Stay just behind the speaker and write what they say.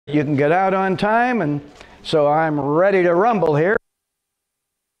you can get out on time, and so I'm ready to rumble here.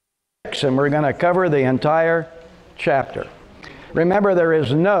 And we're going to cover the entire chapter. Remember, there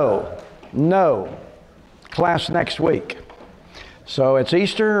is no class next week. So it's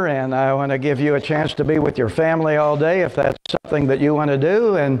Easter, and I want to give you a chance to be with your family all day if that's something that you want to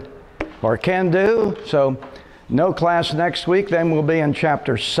do or can do. So no class next week. Then we'll be in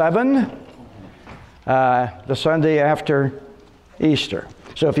chapter 7 the Sunday after Easter.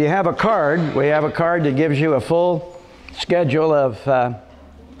 So if you have a card, we have a card that gives you a full schedule of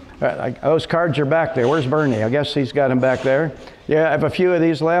those cards are back there. Where's Bernie? I guess he's got them back there. Yeah, I have a few of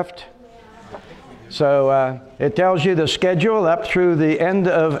these left. So it tells you the schedule up through the end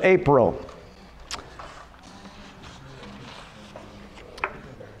of April.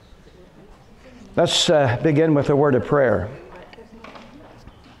 Let's begin with a word of prayer.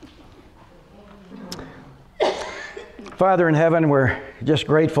 Father in heaven, we're just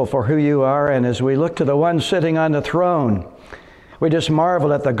grateful for who you are, and as we look to the one sitting on the throne, we just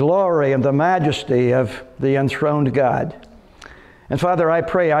marvel at the glory and the majesty of the enthroned God. And Father, I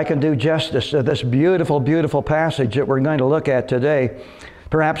pray I can do justice to this beautiful, beautiful passage that we're going to look at today.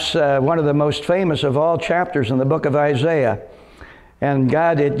 Perhaps one of the most famous of all chapters in the book of Isaiah. And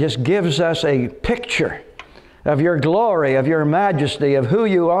God, it just gives us a picture of your glory, of your majesty, of who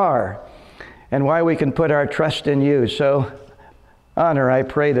you are, and why we can put our trust in you. So honor, I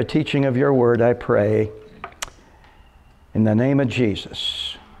pray, the teaching of your word, I pray. In the name of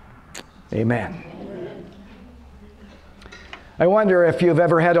Jesus, amen. I wonder if you've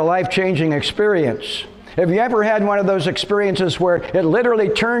ever had a life-changing experience. Have you ever had one of those experiences where it literally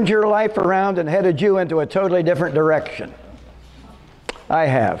turned your life around and headed you into a totally different direction? I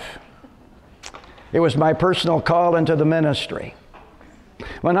have. It was my personal call into the ministry.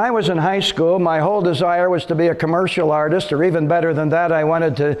 When I was in high school, my whole desire was to be a commercial artist, or even better than that, I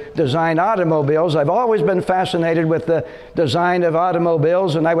wanted to design automobiles. I've always been fascinated with the design of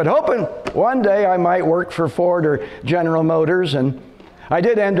automobiles, and I would hope one day I might work for Ford or General Motors, and I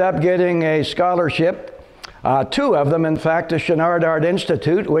did end up getting a scholarship, 2 of them, in fact, to Chouinard Art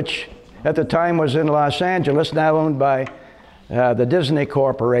Institute, which at the time was in Los Angeles, now owned by the Disney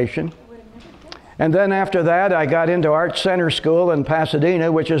Corporation. And then after that, I got into Art Center School in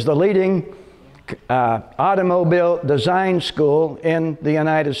Pasadena, which is the leading automobile design school in the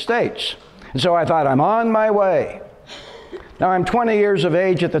United States. And so I thought, I'm on my way. Now, I'm 20 years of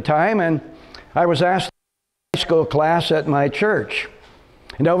age at the time, and I was asked to teach a high school class at my church.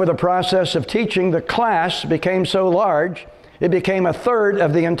 And over the process of teaching, the class became so large, it became a third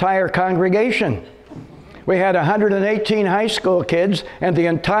of the entire congregation. We had 118 high school kids, and the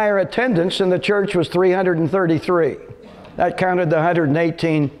entire attendance in the church was 333. That counted the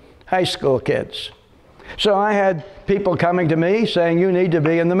 118 high school kids. So I had people coming to me saying, you need to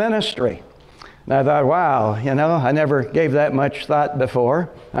be in the ministry. And I thought, wow, I never gave that much thought before.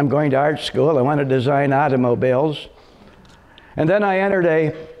 I'm going to art school. I want to design automobiles. And then I entered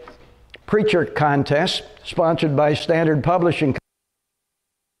a preacher contest sponsored by Standard Publishing in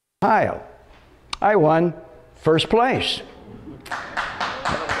Ohio. I won first place.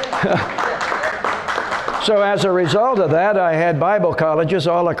 So as a result of that, I had Bible colleges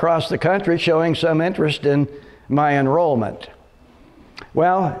all across the country showing some interest in my enrollment.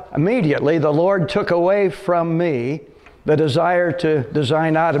 Well, immediately the Lord took away from me the desire to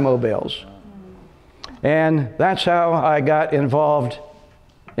design automobiles. And that's how I got involved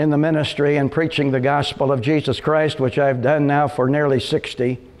in the ministry and preaching the gospel of Jesus Christ, which I've done now for nearly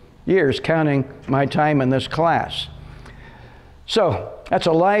 60 years, counting my time in this class. So that's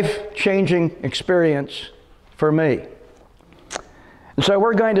a life-changing experience for me. And so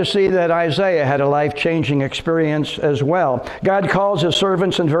we're going to see that Isaiah had a life-changing experience as well. God calls his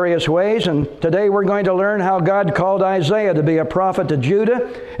servants in various ways, and today we're going to learn how God called Isaiah to be a prophet to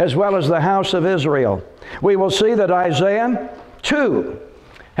Judah as well as the house of Israel. We will see that Isaiah, too,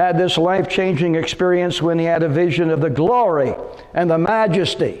 had this life-changing experience when he had a vision of the glory and the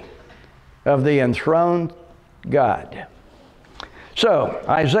majesty of the enthroned God. So,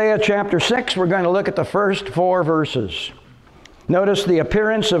 Isaiah chapter 6, we're going to look at the first 4 verses. Notice the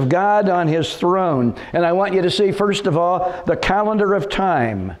appearance of God on his throne. And I want you to see, first of all, the calendar of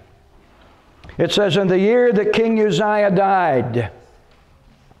time. It says, in the year that King Uzziah died.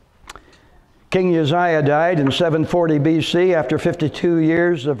 King Uzziah died in 740 BC after 52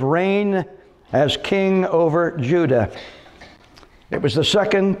 years of reign as king over Judah. It was the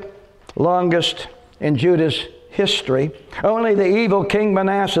second longest in Judah's history. Only the evil King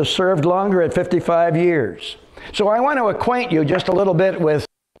Manasseh served longer at 55 years. So I want to acquaint you just a little bit with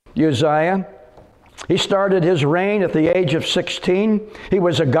Uzziah. He started his reign at the age of 16. He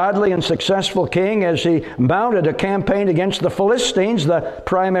was a godly and successful king as he mounted a campaign against the Philistines, the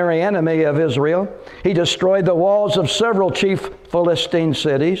primary enemy of Israel. He destroyed the walls of several chief Philistine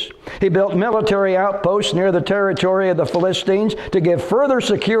cities. He built military outposts near the territory of the Philistines to give further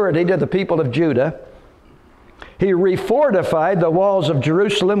security to the people of Judah. He refortified the walls of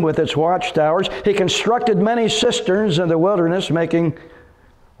Jerusalem with its watchtowers. He constructed many cisterns in the wilderness, making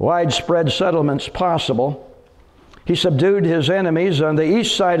widespread settlements possible. He subdued his enemies on the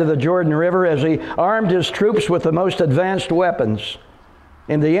east side of the Jordan River as he armed his troops with the most advanced weapons.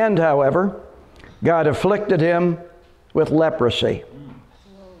 In the end, however, God afflicted him with leprosy.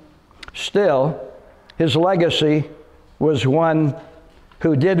 Still, his legacy was one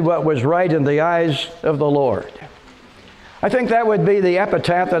who did what was right in the eyes of the Lord. I think that would be the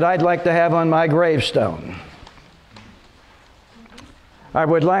epitaph that I'd like to have on my gravestone. I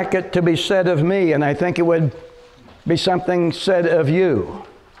would like it to be said of me, and I think it would be something said of you.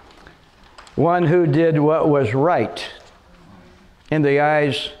 One who did what was right in the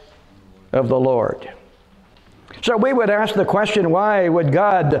eyes of the Lord. So we would ask the question, why would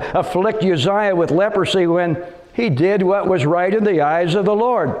God afflict Uzziah with leprosy when he did what was right in the eyes of the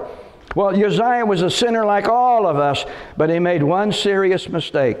Lord? Well, Uzziah was a sinner like all of us, but he made one serious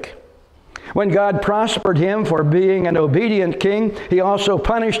mistake. When God prospered him for being an obedient king, he also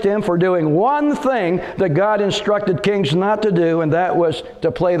punished him for doing one thing that God instructed kings not to do, and that was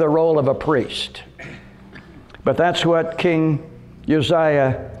to play the role of a priest. But that's what King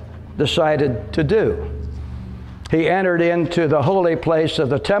Uzziah decided to do. He entered into the holy place of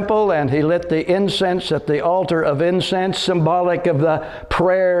the temple, and he lit the incense at the altar of incense, symbolic of the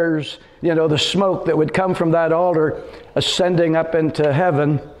prayers, the smoke that would come from that altar ascending up into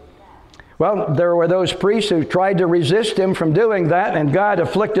heaven. Well, there were those priests who tried to resist him from doing that, and God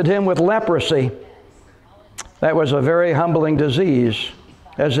afflicted him with leprosy. That was a very humbling disease,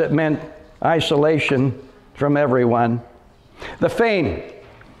 as it meant isolation from everyone. The fame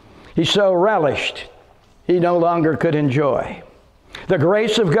he so relished, he no longer could enjoy. The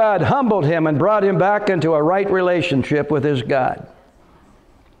grace of God humbled him and brought him back into a right relationship with his God.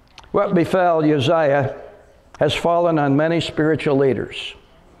 What befell Uzziah has fallen on many spiritual leaders.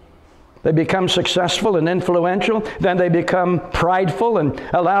 They become successful and influential, then they become prideful and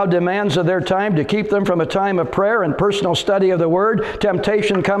allow demands of their time to keep them from a time of prayer and personal study of the Word.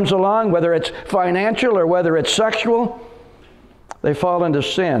 Temptation comes along, whether it's financial or whether it's sexual. They fall into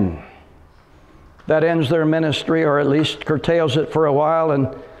sin. That ends their ministry, or at least curtails it for a while, and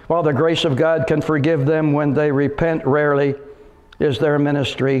while the grace of God can forgive them when they repent, rarely is their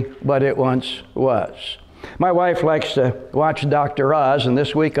ministry what it once was. My wife likes to watch Dr. Oz, and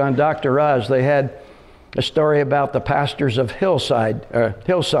this week on Dr. Oz they had a story about the pastors of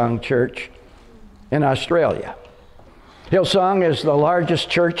Hillsong Church in Australia. Hillsong is the largest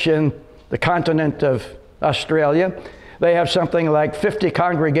church in the continent of Australia. They have something like 50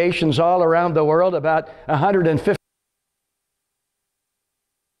 congregations all around the world, about 150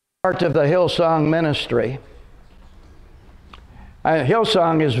 part of the Hillsong ministry.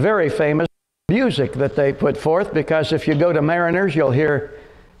 Hillsong is very famous music that they put forth, because if you go to Mariners, you'll hear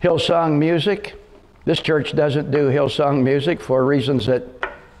Hillsong music. This church doesn't do Hillsong music for reasons that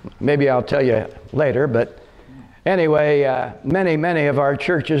maybe I'll tell you later, but anyway, many of our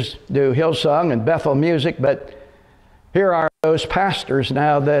churches do Hillsong and Bethel music, but here are those pastors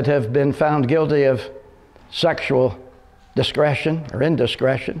now that have been found guilty of sexual discretion or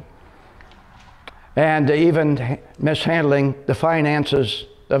indiscretion, and even mishandling the finances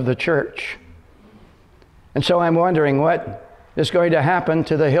of the church. And so I'm wondering what is going to happen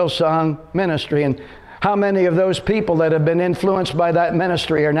to the Hillsong ministry, and how many of those people that have been influenced by that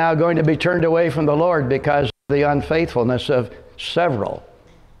ministry are now going to be turned away from the Lord because of the unfaithfulness of several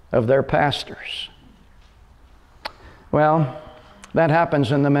of their pastors. Well, that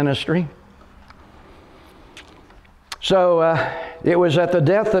happens in the ministry. So it was at the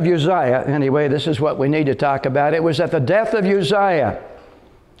death of Uzziah. Anyway, this is what we need to talk about. It was at the death of Uzziah,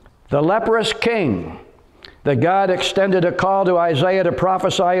 the leprous king, that God extended a call to Isaiah to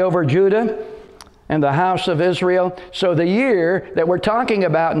prophesy over Judah and the house of Israel. So the year that we're talking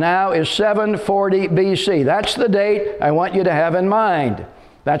about now is 740 BC. That's the date I want you to have in mind.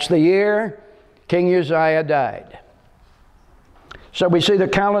 That's the year King Uzziah died. So we see the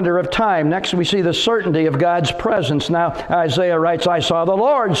calendar of time. Next, we see the certainty of God's presence. Now, Isaiah writes, I saw the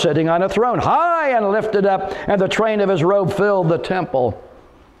Lord sitting on a throne, high and lifted up, and the train of his robe filled the temple.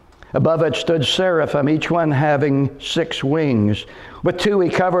 Above it stood seraphim, each one having 6 wings. With 2 he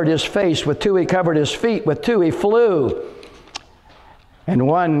covered his face, with 2 he covered his feet, with 2 he flew. And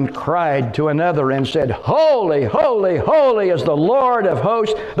one cried to another and said, Holy, holy, holy is the Lord of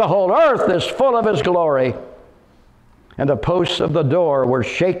hosts. The whole earth is full of his glory. And the posts of the door were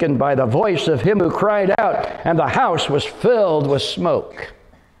shaken by the voice of him who cried out, and the house was filled with smoke.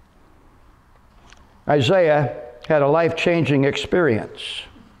 Isaiah had a life-changing experience.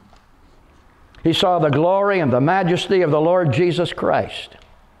 He saw the glory and the majesty of the Lord Jesus Christ.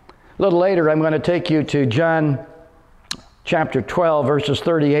 A little later, I'm going to take you to John chapter 12, verses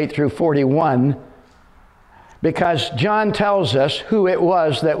 38 through 41, because John tells us who it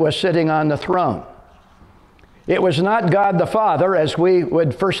was that was sitting on the throne. It was not God the Father, as we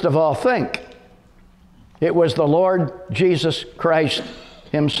would first of all think. It was the Lord Jesus Christ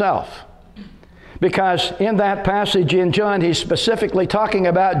himself. Because in that passage in John, he's specifically talking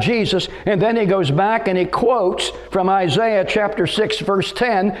about Jesus, and then he goes back and he quotes from Isaiah chapter 6, verse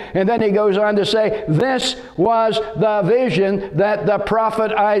 10, and then he goes on to say, this was the vision that the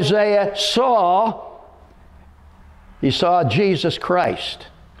prophet Isaiah saw. He saw Jesus Christ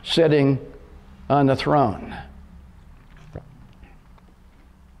sitting on the throne.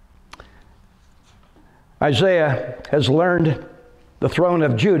 Isaiah has learned the throne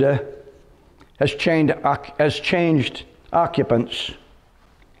of Judah has changed occupants.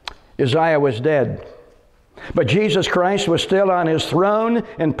 Uzziah was dead. But Jesus Christ was still on his throne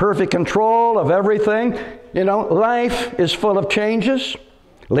in perfect control of everything. You know, life is full of changes.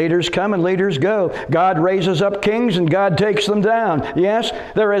 Leaders come and leaders go. God raises up kings and God takes them down. Yes,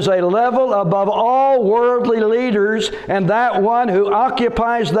 there is a level above all worldly leaders, and that one who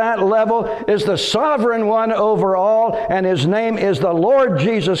occupies that level is the sovereign one over all, and his name is the Lord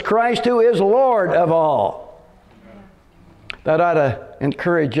Jesus Christ, who is Lord of all. That ought to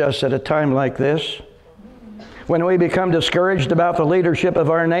encourage us at a time like this. When we become discouraged about the leadership of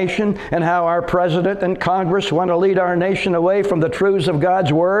our nation and how our president and Congress want to lead our nation away from the truths of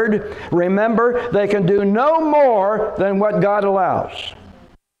God's Word, remember they can do no more than what God allows.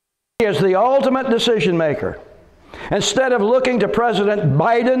 He is the ultimate decision maker. Instead of looking to President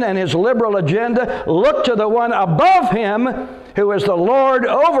Biden and his liberal agenda, look to the one above him, who is the Lord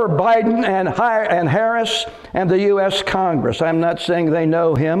over Biden and Harris and the U.S. Congress. I'm not saying they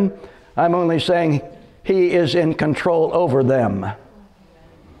know him. I'm only saying he is in control over them.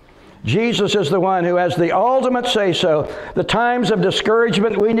 Jesus is the one who has the ultimate say-so. The times of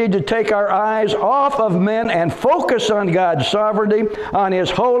discouragement, we need to take our eyes off of men and focus on God's sovereignty, on His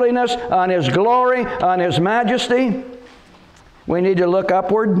holiness, on His glory, on His majesty. We need to look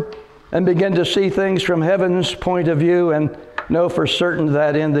upward and begin to see things from heaven's point of view and know for certain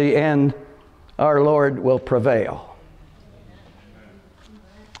that in the end our Lord will prevail.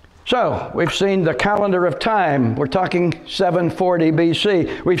 So, we've seen the calendar of time. We're talking 740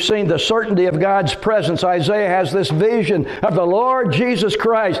 BC. We've seen the certainty of God's presence. Isaiah has this vision of the Lord Jesus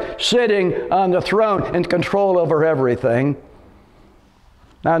Christ sitting on the throne in control over everything.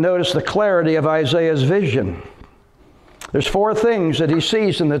 Now notice the clarity of Isaiah's vision. There's four things that he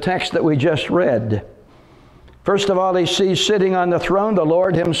sees in the text that we just read. First of all, he sees sitting on the throne the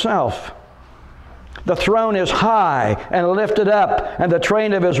Lord himself. The throne is high and lifted up, and the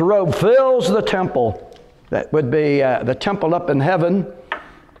train of his robe fills the temple. That would be the temple up in heaven.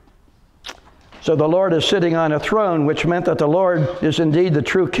 So the Lord is sitting on a throne, which meant that the Lord is indeed the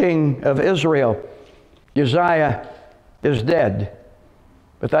true king of Israel. Uzziah is dead,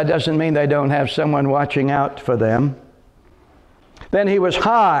 but that doesn't mean they don't have someone watching out for them. Then he was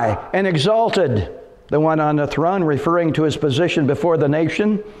high and exalted, the one on the throne, referring to his position before the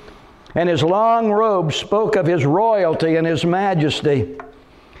nation. And his long robe spoke of his royalty and his majesty.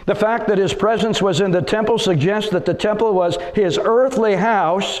 The fact that his presence was in the temple suggests that the temple was his earthly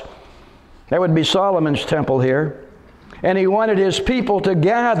house. That would be Solomon's temple here. And he wanted his people to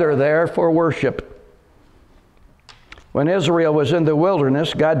gather there for worship. When Israel was in the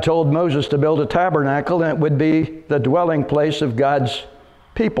wilderness, God told Moses to build a tabernacle, and it would be the dwelling place of God's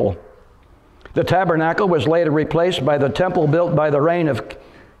people. The tabernacle was later replaced by the temple built by the reign of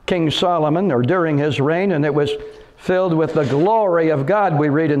King Solomon, or during his reign, and it was filled with the glory of God, we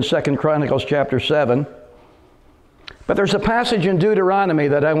read in 2 Chronicles chapter 7. But there's a passage in Deuteronomy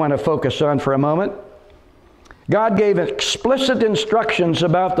that I want to focus on for a moment. God gave explicit instructions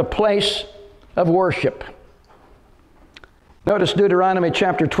about the place of worship. Notice Deuteronomy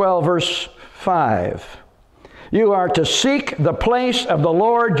chapter 12, verse 5. You are to seek the place of the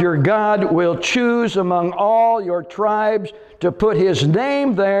Lord your God will choose among all your tribes to put His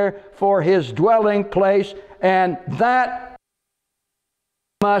name there for His dwelling place, and that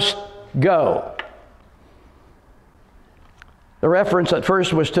must go. The reference at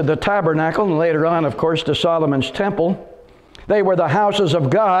first was to the tabernacle, and later on, of course, to Solomon's temple. They were the houses of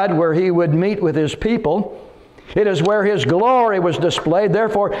God where He would meet with His people. It is where His glory was displayed.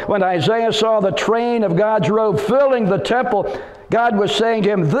 Therefore, when Isaiah saw the train of God's robe filling the temple, God was saying to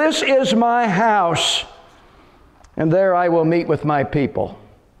him, "This is my house, and there I will meet with my people."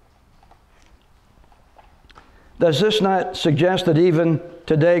 Does this not suggest that even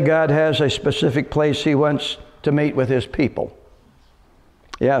today God has a specific place He wants to meet with His people?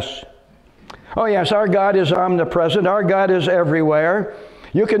 Yes. Oh yes, our God is omnipresent. Our God is everywhere.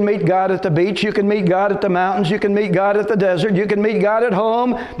 You can meet God at the beach. You can meet God at the mountains. You can meet God at the desert. You can meet God at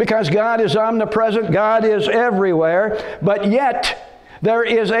home, because God is omnipresent. God is everywhere. But yet, there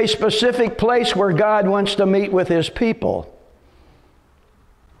is a specific place where God wants to meet with His people.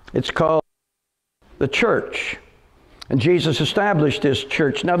 It's called the church. And Jesus established His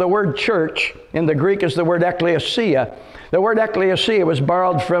church. Now, the word church in the Greek is the word ekklesia. The word ekklesia was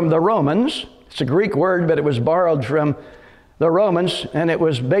borrowed from the Romans. It's a Greek word, but it was borrowed from the Romans, and it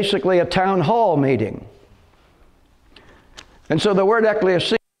was basically a town hall meeting. And so the word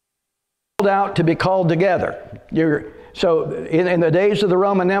ekklesia called out to be called together. So in the days of the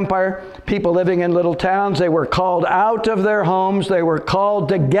Roman Empire, people living in little towns, they were called out of their homes. They were called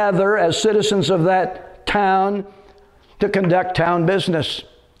together as citizens of that town to conduct town business.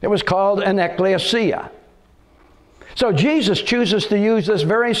 It was called an ekklesia. So Jesus chooses to use this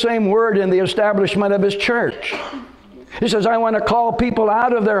very same word in the establishment of His church. He says, I want to call people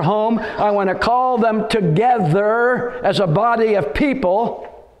out of their home. I want to call them together as a body of people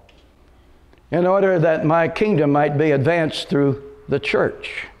in order that my kingdom might be advanced through the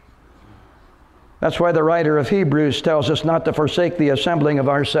church. That's why the writer of Hebrews tells us not to forsake the assembling of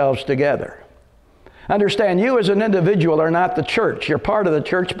ourselves together. Understand, you as an individual are not the church. You're part of the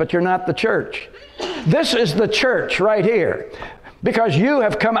church, but you're not the church. This is the church right here. Because you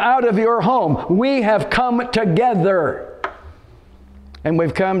have come out of your home. We have come together. And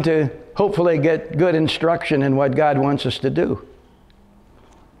we've come to hopefully get good instruction in what God wants us to do.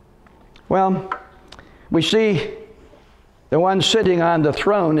 Well, we see the one sitting on the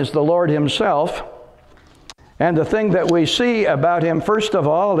throne is the Lord Himself. And the thing that we see about Him, first of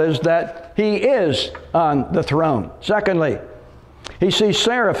all, is that He is on the throne. Secondly, He sees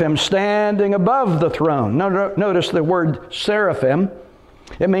seraphim standing above the throne. Notice the word seraphim.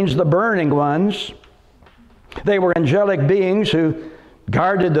 It means the burning ones. They were angelic beings who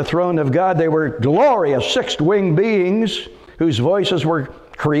guarded the throne of God. They were glorious six-winged beings whose voices were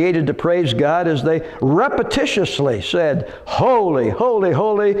created to praise God as they repetitiously said, "Holy, holy,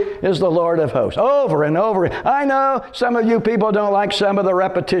 holy is the Lord of hosts." Over and over. I know some of you people don't like some of the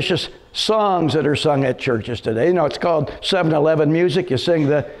repetitious songs that are sung at churches today. You know, it's called 7-Eleven music. You sing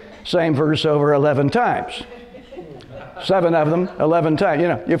the same verse over 11 times. 7 of them, 11 times. You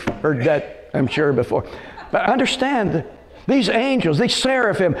know, you've heard that, I'm sure, before. But understand, these angels, these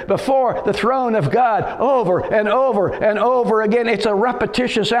seraphim, before the throne of God, over and over and over again. It's a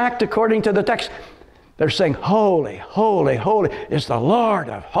repetitious act according to the text. They're saying, "Holy, holy, holy is the Lord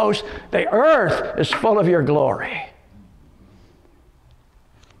of hosts. The earth is full of your glory."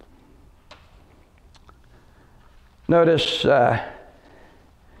 Notice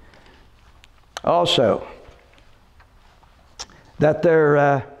also that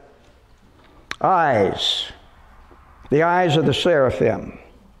their eyes, the eyes of the seraphim,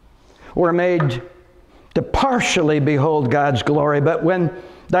 were made to partially behold God's glory, but when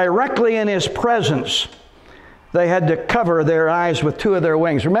directly in His presence, they had to cover their eyes with 2 of their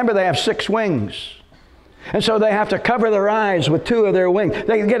wings. Remember, they have 6 wings. And so they have to cover their eyes with 2 of their wings.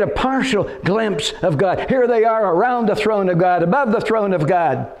 They get a partial glimpse of God. Here they are around the throne of God, above the throne of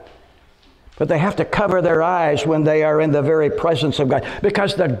God. But they have to cover their eyes when they are in the very presence of God,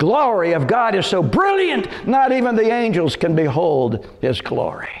 because the glory of God is so brilliant, not even the angels can behold His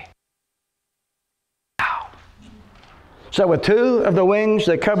glory. Wow. So with 2 of the wings,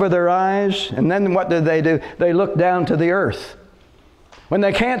 they cover their eyes, and then what do? They look down to the earth. When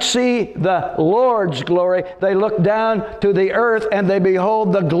they can't see the Lord's glory, they look down to the earth and they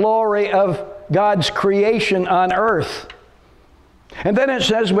behold the glory of God's creation on earth. And then it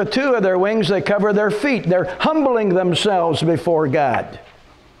says with 2 of their wings they cover their feet. They're humbling themselves before God.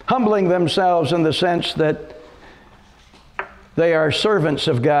 Humbling themselves in the sense that they are servants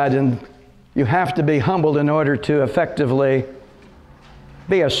of God, and you have to be humbled in order to effectively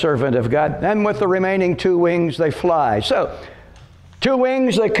be a servant of God. And with the remaining 2 wings they fly. So 2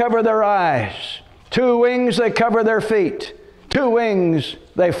 wings they cover their eyes. 2 wings they cover their feet. 2 wings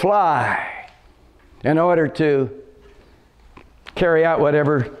they fly in order to carry out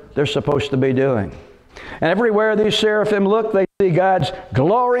whatever they're supposed to be doing. And everywhere these seraphim look, they see God's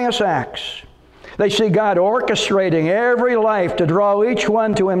glorious acts. They see God orchestrating every life to draw each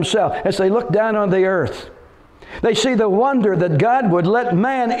one to Himself as they look down on the earth. They see the wonder that God would let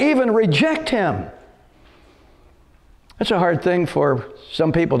man even reject Him. That's a hard thing for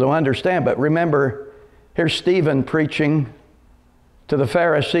some people to understand, but remember, here's Stephen preaching to the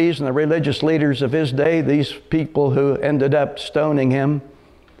Pharisees and the religious leaders of his day, these people who ended up stoning him.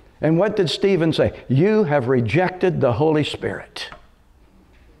 And what did Stephen say? You have rejected the Holy Spirit.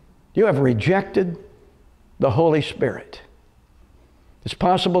 You have rejected the Holy Spirit. It's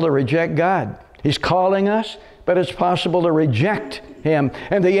possible to reject God. He's calling us, but it's possible to reject Him.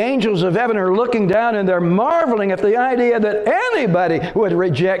 And the angels of heaven are looking down and they're marveling at the idea that anybody would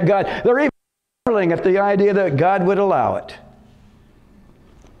reject God. They're even marveling at the idea that God would allow it.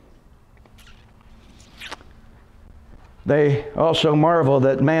 They also marvel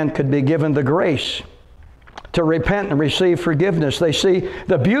that man could be given the grace to repent and receive forgiveness. They see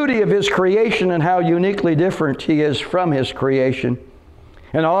the beauty of His creation and how uniquely different He is from His creation.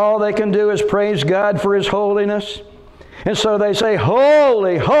 And all they can do is praise God for His holiness. And so they say,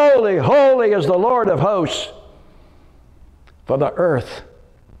 holy, holy, holy is the Lord of hosts, for the earth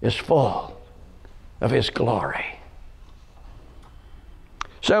is full of His glory.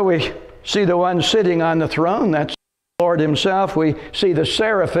 So we see the one sitting on the throne, that's the Lord Himself. We see the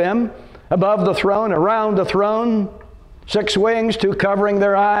seraphim above the throne, around the throne, 6 wings, 2 covering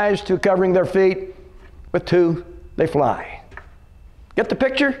their eyes, 2 covering their feet. With 2, they fly. Get the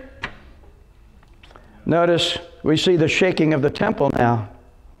picture? Notice we see the shaking of the temple now.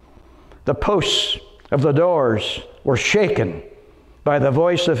 The posts of the doors were shaken by the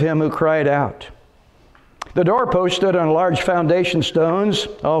voice of Him who cried out. The doorpost stood on large foundation stones,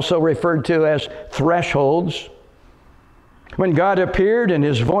 also referred to as thresholds. When God appeared and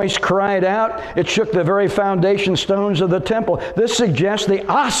His voice cried out, it shook the very foundation stones of the temple. This suggests the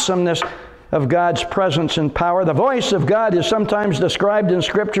awesomeness of God's presence and power. The voice of God is sometimes described in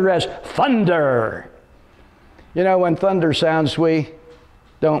Scripture as thunder. You know, when thunder sounds, we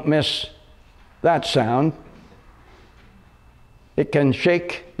don't miss that sound. It can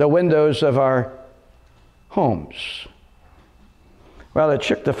shake the windows of our homes. Well, it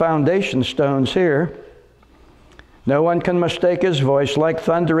shook the foundation stones here. No one can mistake His voice. Like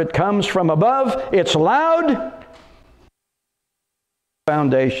thunder, it comes from above. It's loud.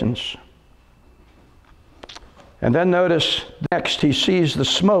 Foundations. And then notice next, he sees the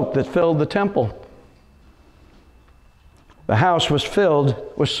smoke that filled the temple. The house was filled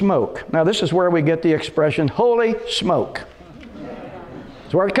with smoke. Now this is where we get the expression, holy smoke.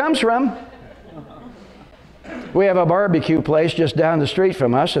 That's where it comes from. We have a barbecue place just down the street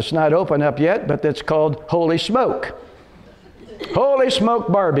from us. It's not open up yet, but it's called Holy Smoke. Holy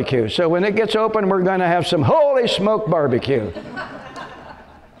Smoke Barbecue. So when it gets open, we're going to have some Holy Smoke Barbecue.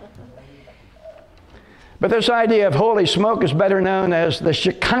 But this idea of holy smoke is better known as the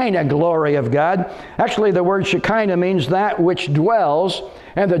Shekinah glory of God. Actually, the word Shekinah means that which dwells.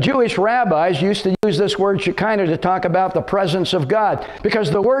 And the Jewish rabbis used to use this word Shekinah to talk about the presence of God.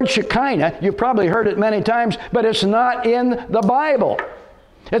 Because the word Shekinah, you've probably heard it many times, but it's not in the Bible.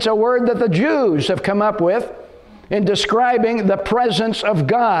 It's a word that the Jews have come up with in describing the presence of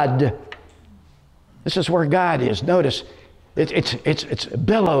God. This is where God is. Notice, it's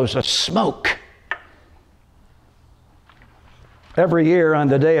billows of smoke. Every year on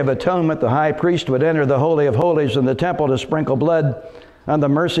the Day of Atonement, the high priest would enter the Holy of Holies in the temple to sprinkle blood on the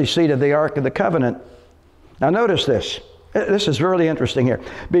mercy seat of the Ark of the Covenant. Now notice this. This is really interesting here.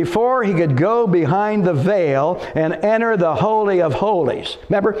 Before he could go behind the veil and enter the Holy of Holies.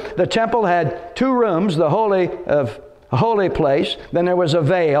 Remember, the temple had 2 rooms, the holy place. Then there was a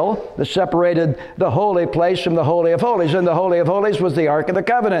veil that separated the holy place from the Holy of Holies. And the Holy of Holies was the Ark of the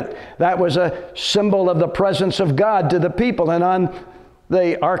Covenant. That was a symbol of the presence of God to the people. And on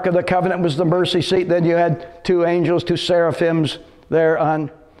the Ark of the Covenant was the mercy seat. Then you had 2 angels, 2 seraphims there on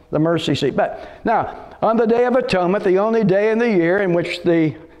the mercy seat. But now, on the Day of Atonement, the only day in the year in which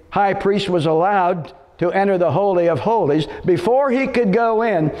the high priest was allowed to enter the Holy of Holies, before he could go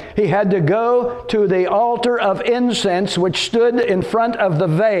in, he had to go to the altar of incense which stood in front of the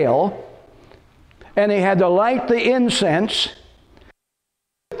veil, and he had to light the incense,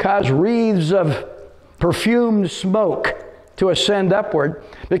 cause wreaths of perfumed smoke to ascend upward,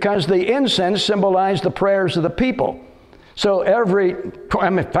 because the incense symbolized the prayers of the people. So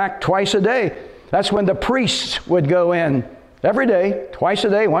in fact, twice a day, that's when the priests would go in. Every day, twice a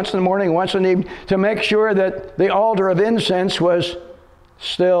day, once in the morning, once in the evening, to make sure that the altar of incense was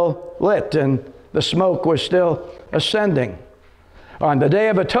still lit and the smoke was still ascending. On the Day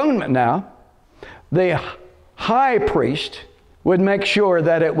of Atonement now, the high priest would make sure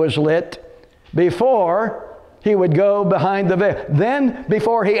that it was lit before he would go behind the veil. Then,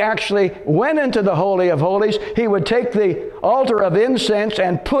 before he actually went into the Holy of Holies, he would take the altar of incense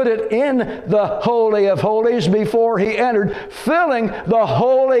and put it in the Holy of Holies before he entered, filling the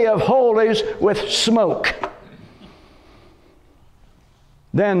Holy of Holies with smoke.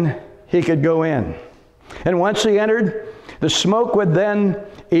 Then he could go in. And once he entered, the smoke would then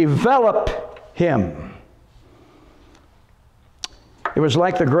envelop him. It was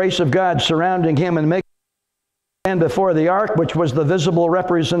like the grace of God surrounding him and making stand before the ark, which was the visible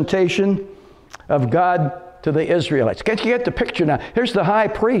representation of God to the Israelites. Can't you get the picture now? Here's the high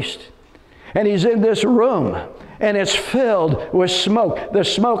priest, and he's in this room, and it's filled with smoke. The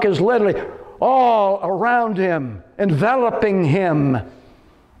smoke is literally all around him, enveloping him.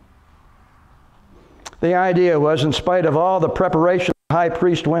 The idea was, in spite of all the preparation the high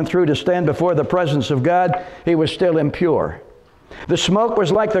priest went through to stand before the presence of God, he was still impure. The smoke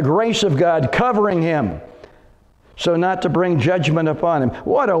was like the grace of God covering him, so not to bring judgment upon him.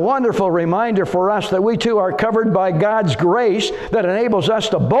 What a wonderful reminder for us that we too are covered by God's grace that enables us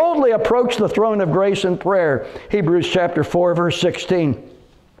to boldly approach the throne of grace in prayer. Hebrews chapter 4, verse 16.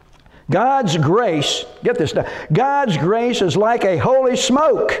 God's grace, get this now, God's grace is like a holy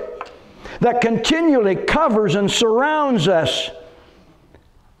smoke that continually covers and surrounds us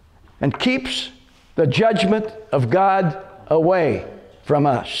and keeps the judgment of God away from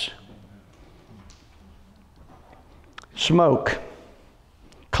us. Smoke,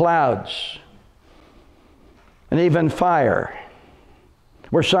 clouds, and even fire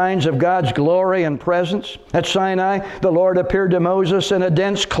were signs of God's glory and presence. At Sinai, the Lord appeared to Moses in a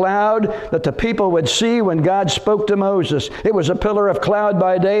dense cloud that the people would see when God spoke to Moses. It was a pillar of cloud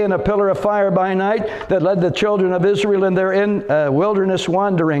by day and a pillar of fire by night that led the children of Israel in their wilderness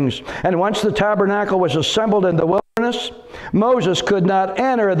wanderings. And once the tabernacle was assembled in the wilderness, Moses could not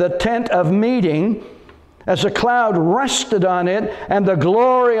enter the tent of meeting as a cloud rested on it and the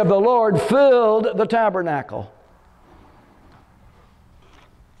glory of the Lord filled the tabernacle.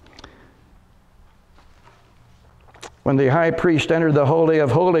 When the high priest entered the Holy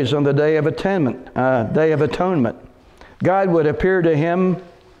of Holies on the Day of Atonement, God would appear to him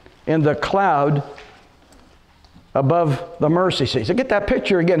in the cloud above the mercy seat. So get that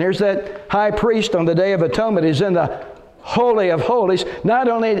picture again. Here's that high priest on the Day of Atonement. He's in the Holy of Holies. Not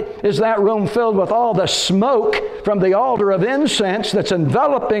only is that room filled with all the smoke from the altar of incense that's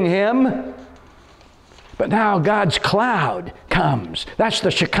enveloping him, but now God's cloud comes. That's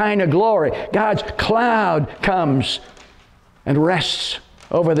the Shekinah glory. God's cloud comes and rests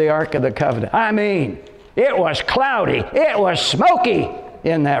over the Ark of the Covenant. I mean, it was cloudy. It was smoky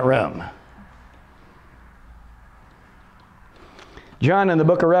in that room. John in the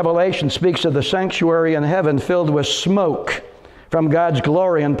book of Revelation speaks of the sanctuary in heaven filled with smoke from God's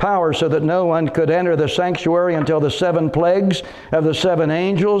glory and power so that no one could enter the sanctuary until the 7 plagues of the 7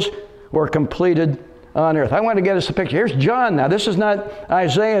 angels were completed on earth. I want to get us a picture. Here's John now. This is not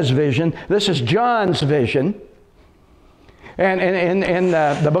Isaiah's vision. This is John's vision. And in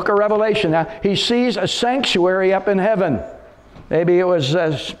the book of Revelation, now, he sees a sanctuary up in heaven. Maybe it was,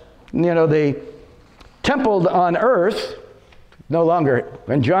 the temple on earth, no longer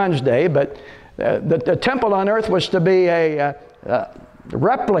in John's day, but the temple on earth was to be a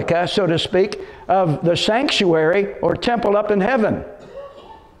replica, so to speak, of the sanctuary or temple up in heaven.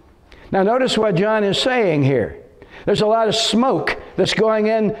 Now notice what John is saying here. There's a lot of smoke that's going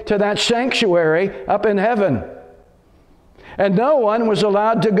into that sanctuary up in heaven. And no one was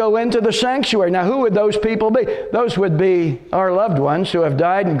allowed to go into the sanctuary. Now who would those people be? Those would be our loved ones who have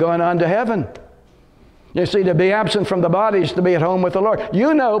died and gone on to heaven. You see, to be absent from the body is to be at home with the Lord.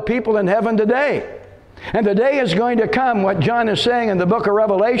 You know people in heaven today. And the day is going to come, what John is saying in the book of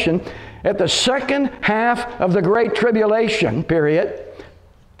Revelation, at the second half of the Great Tribulation period.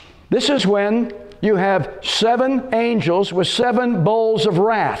 This is when you have 7 angels with 7 bowls of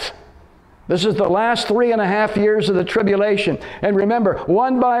wrath. This is the last 3.5 years of the tribulation. And remember,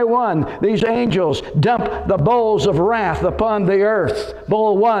 one by one, these angels dump the bowls of wrath upon the earth.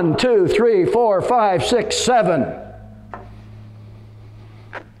 Bowl 1, 2, 3, 4, 5, 6, 7.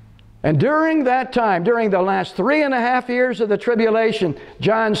 And during that time, during the last 3.5 years of the tribulation,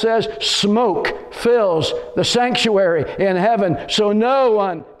 John says, smoke fills the sanctuary in heaven so no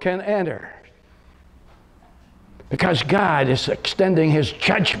one can enter. Because God is extending His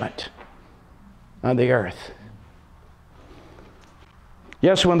judgment on the earth.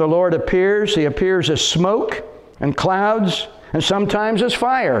 Yes, when the Lord appears, He appears as smoke and clouds and sometimes as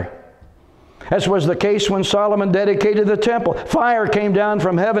fire. as was the case when Solomon dedicated the temple. Fire came down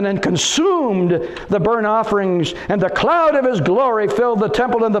from heaven and consumed the burnt offerings, and the cloud of His glory filled the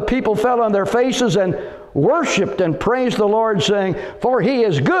temple, and the people fell on their faces and worshiped and praised the Lord, saying, for He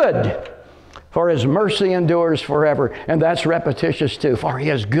is good, for His mercy endures forever. And that's repetitious too. For He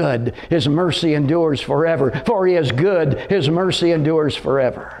is good, His mercy endures forever. For He is good, His mercy endures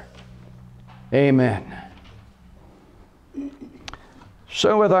forever. Amen.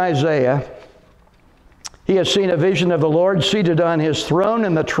 So with Isaiah, he has seen a vision of the Lord seated on His throne,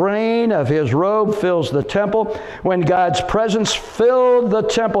 and the train of His robe fills the temple. When God's presence filled the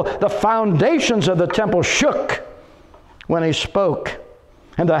temple, the foundations of the temple shook when He spoke,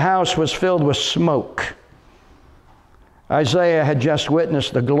 and the house was filled with smoke. Isaiah had just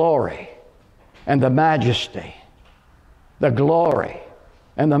witnessed the glory and the majesty, the glory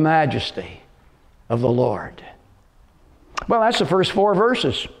and the majesty of the Lord. Well, that's the first 4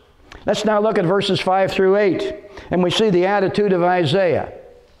 verses. Let's now look at verses 5 through 8, and we see the attitude of Isaiah.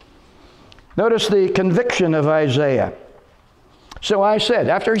 Notice the conviction of Isaiah. So I said,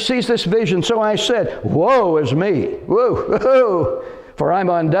 after he sees this vision, so I said, woe is me, woe, for I'm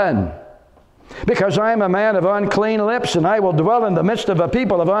undone. Because I am a man of unclean lips, and I will dwell in the midst of a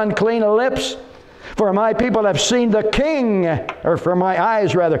people of unclean lips. For my people have seen the King, or for my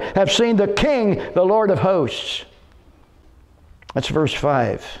eyes rather, have seen the King, the Lord of hosts. That's verse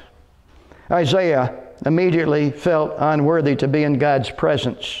 5. Isaiah immediately felt unworthy to be in God's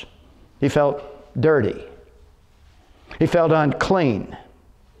presence. He felt dirty. He felt unclean.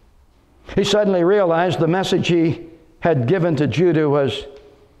 He suddenly realized the message he had given to Judah was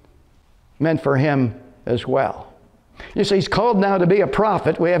meant for him as well. You see, he's called now to be a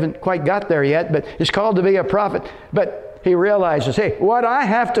prophet. We haven't quite got there yet, but he's called to be a prophet. But he realizes, hey, what I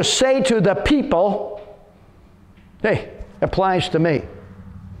have to say to the people, hey, applies to me.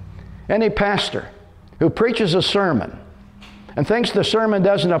 Any pastor who preaches a sermon and thinks the sermon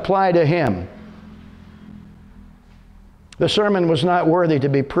doesn't apply to him, the sermon was not worthy to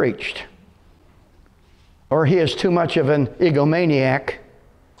be preached. Or he is too much of an egomaniac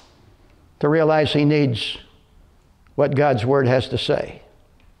to realize he needs what God's Word has to say.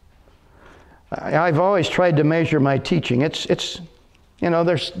 I've always tried to measure my teaching. It's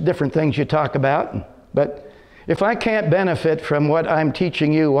there's different things you talk about, but if I can't benefit from what I'm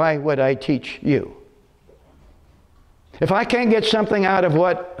teaching you, why would I teach you? If I can't get something out of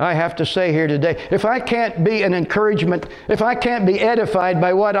what I have to say here today, if I can't be an encouragement, if I can't be edified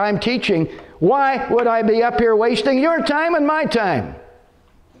by what I'm teaching, why would I be up here wasting your time and my time?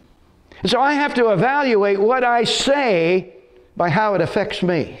 And so I have to evaluate what I say by how it affects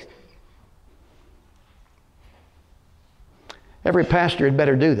me. Every pastor had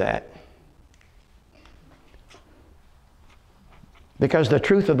better do that. Because the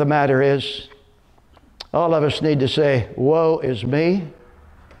truth of the matter is, all of us need to say, woe is me.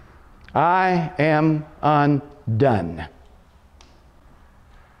 I am undone.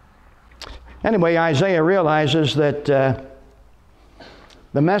 Anyway, Isaiah realizes that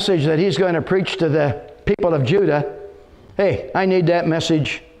the message that he's going to preach to the people of Judah, hey, I need that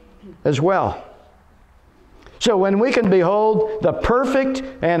message as well. So when we can behold the perfect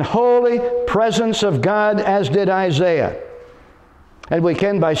and holy presence of God as did Isaiah, and we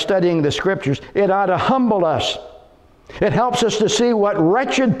can by studying the Scriptures, it ought to humble us. It helps us to see what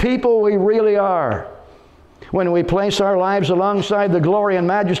wretched people we really are. When we place our lives alongside the glory and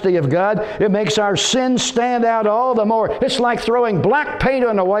majesty of God, it makes our sins stand out all the more. It's like throwing black paint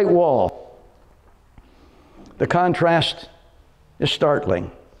on a white wall. The contrast is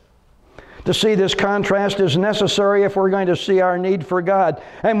startling. To see this contrast is necessary if we're going to see our need for God.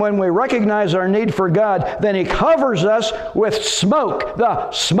 And when we recognize our need for God, then He covers us with smoke,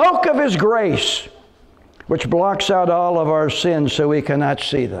 the smoke of His grace, which blocks out all of our sins so we cannot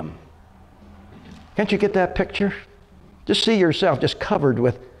see them. Can't you get that picture? Just see yourself just covered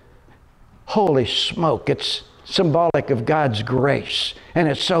with holy smoke. It's symbolic of God's grace. And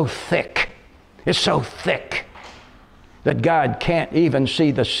it's so thick. It's so thick that God can't even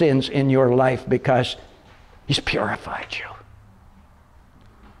see the sins in your life because He's purified you.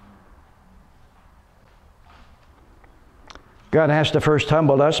 God has to first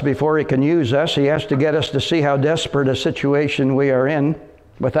humble us before He can use us. He has to get us to see how desperate a situation we are in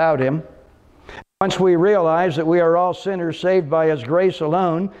without Him. Once we realize that we are all sinners saved by His grace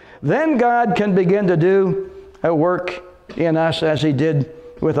alone, then God can begin to do a work in us as He did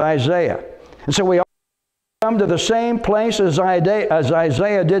with Isaiah. And so we all come to the same place as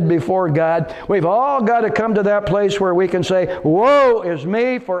Isaiah did before God. We've all got to come to that place where we can say, woe is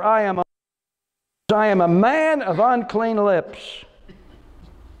me, for I am a man of unclean lips.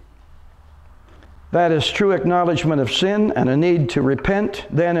 That is true acknowledgement of sin and a need to repent.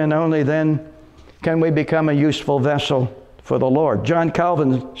 Then and only then can we become a useful vessel for the Lord. John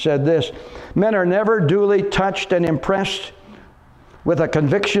Calvin said this, "Men are never duly touched and impressed with a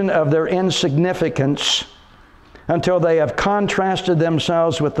conviction of their insignificance until they have contrasted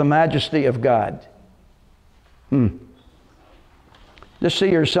themselves with the majesty of God." Just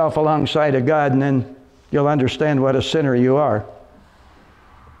see yourself alongside of God, and then you'll understand what a sinner you are.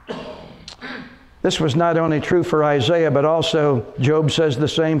 This was not only true for Isaiah, but also Job says the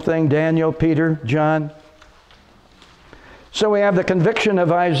same thing, Daniel, Peter, John. So we have the conviction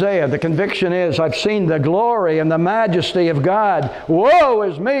of Isaiah. The conviction is, I've seen the glory and the majesty of God. Woe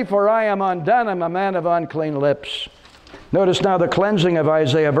is me, for I am undone. I'm a man of unclean lips. Notice now the cleansing of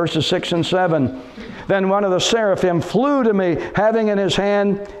Isaiah, verses 6 and 7. Then one of the seraphim flew to me, having in his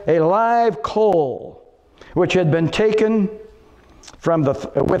hand a live coal, which had been taken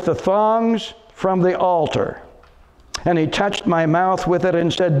with the thongs from the altar. And he touched my mouth with it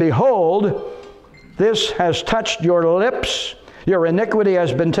and said, "Behold, this has touched your lips. Your iniquity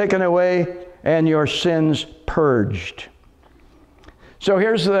has been taken away, and your sins purged." So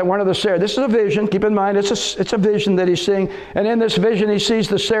here's one of the seraphim. This is a vision. Keep in mind, it's a vision that he's seeing. And in this vision, he sees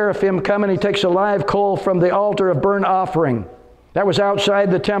the seraphim come, and he takes a live coal from the altar of burnt offering. That was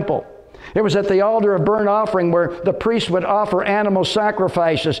outside the temple. It was at the altar of burnt offering where the priest would offer animal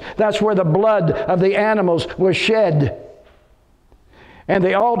sacrifices. That's where the blood of the animals was shed. And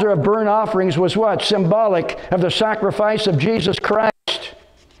the altar of burnt offerings was what? Symbolic of the sacrifice of Jesus Christ.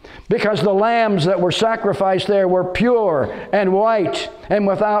 Because the lambs that were sacrificed there were pure and white and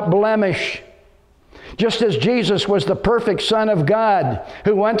without blemish. Just as Jesus was the perfect Son of God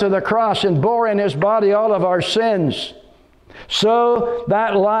who went to the cross and bore in His body all of our sins, so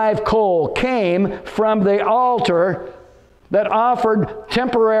that live coal came from the altar that offered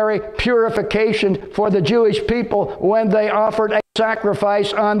temporary purification for the Jewish people when they offered a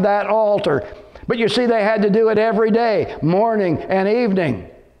sacrifice on that altar. But you see, they had to do it every day, morning and evening.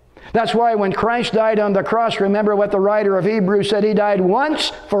 That's why when Christ died on the cross, remember what the writer of Hebrews said, He died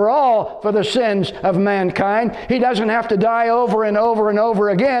once for all for the sins of mankind. He doesn't have to die over and over and over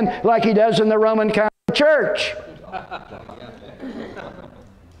again like He does in the Roman Catholic Church.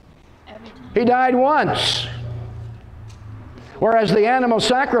 He died once. Whereas the animal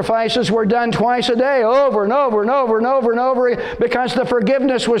sacrifices were done twice a day, over and over and over and over and over, because the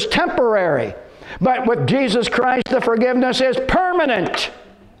forgiveness was temporary. But with Jesus Christ, the forgiveness is permanent.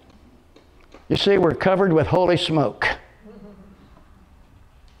 You see, we're covered with holy smoke.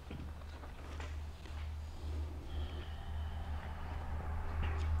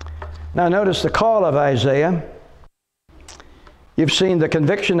 Now notice the call of Isaiah. You've seen the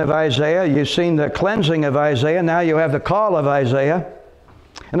conviction of Isaiah. You've seen the cleansing of Isaiah. Now you have the call of Isaiah.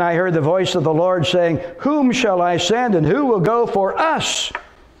 And I heard the voice of the Lord saying, "Whom shall I send, and who will go for us?"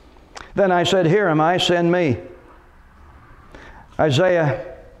 Then I said, "Here am I, send me." Isaiah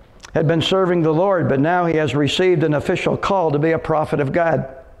had been serving the Lord, but now he has received an official call to be a prophet of God.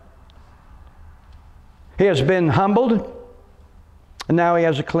 He has been humbled, and now he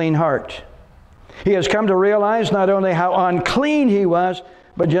has a clean heart. He has come to realize not only how unclean he was,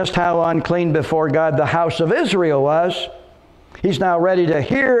 but just how unclean before God the house of Israel was. He's now ready to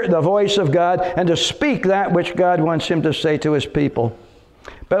hear the voice of God and to speak that which God wants him to say to His people.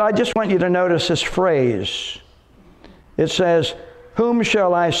 But I just want you to notice this phrase. It says, "Whom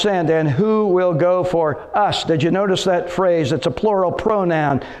shall I send, and who will go for us?" Did you notice that phrase? It's a plural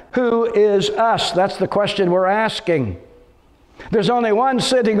pronoun. Who is us? That's the question we're asking. There's only one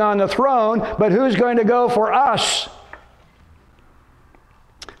sitting on the throne, but who's going to go for us?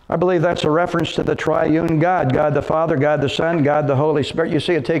 I believe that's a reference to the triune God, God the Father, God the Son, God the Holy Spirit. You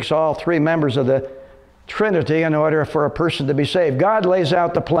see, it takes all three members of the Trinity in order for a person to be saved. God lays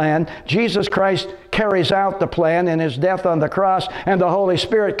out the plan. Jesus Christ carries out the plan in His death on the cross, and the Holy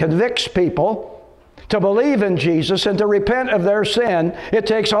Spirit convicts people to believe in Jesus and to repent of their sin. It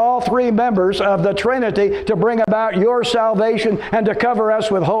takes all three members of the Trinity to bring about your salvation and to cover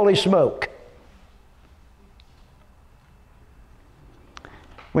us with holy smoke.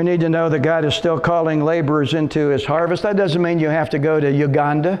 We need to know that God is still calling laborers into His harvest. That doesn't mean you have to go to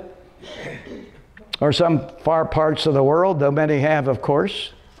Uganda or some far parts of the world, though many have, of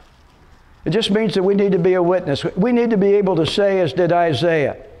course. It just means that we need to be a witness. We need to be able to say, as did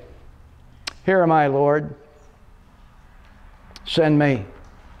Isaiah, "Here am I, Lord. Send me."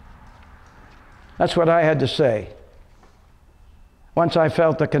 That's what I had to say. Once I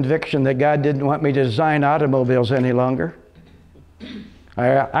felt the conviction that God didn't want me to design automobiles any longer. I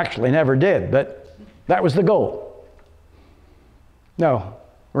actually never did, but that was the goal. No,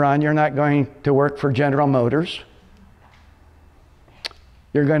 Ron, you're not going to work for General Motors.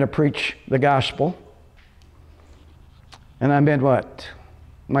 You're going to preach the gospel. And I'm in what?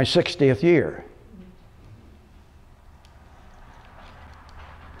 My 60th year.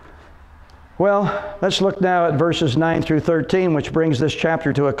 Well, let's look now at verses 9 through 13, which brings this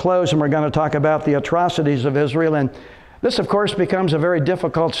chapter to a close, and we're going to talk about the atrocities of Israel. And this, of course, becomes a very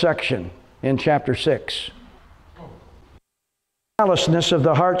difficult section in chapter 6. The callousness of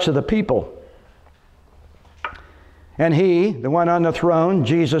the hearts of the people. And he, the one on the throne,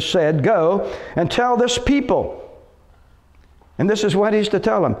 Jesus said, "Go and tell this people." And this is what he's to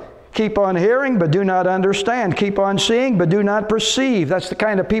tell them. Keep on hearing, but do not understand. Keep on seeing, but do not perceive. That's the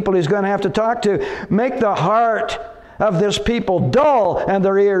kind of people he's going to have to talk to. Make the heart of this people dull and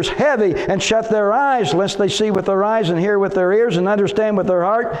their ears heavy, and shut their eyes, lest they see with their eyes and hear with their ears and understand with their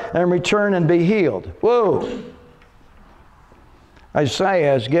heart and return and be healed. Whoa!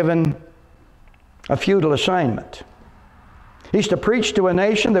 Isaiah is given a futile assignment. He's to preach to a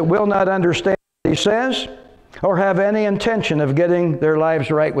nation that will not understand what he says, or have any intention of getting their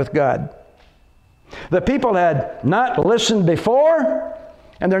lives right with God. The people had not listened before,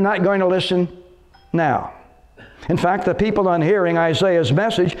 and they're not going to listen now. In fact, the people on hearing Isaiah's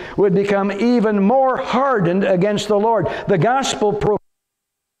message would become even more hardened against the Lord. The gospel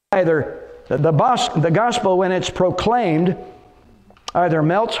the gospel when it's proclaimed either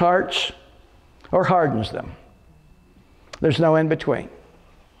melts hearts or hardens them. There's no in between.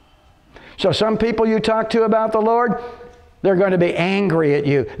 So some people you talk to about the Lord, they're going to be angry at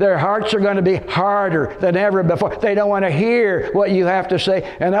you. Their hearts are going to be harder than ever before. They don't want to hear what you have to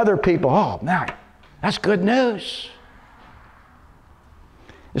say. And other people, oh, man, that's good news.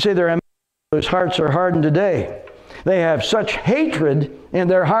 You see, there are many whose hearts are hardened today. They have such hatred in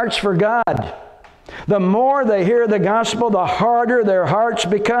their hearts for God. The more they hear the gospel, the harder their hearts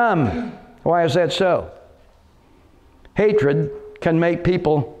become. Why is that so? Hatred can make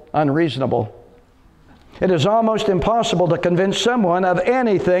people unreasonable. It is almost impossible to convince someone of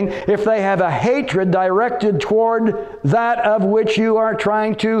anything if they have a hatred directed toward that of which you are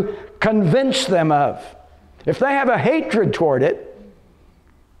trying to convince them of. If they have a hatred toward it,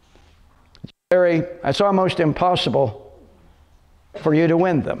 it's almost impossible for you to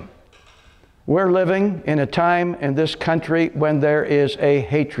win them. We're living in a time in this country when there is a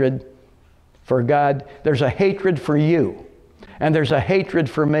hatred for God. There's a hatred for you. And there's a hatred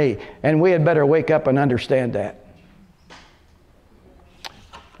for me. And we had better wake up and understand that.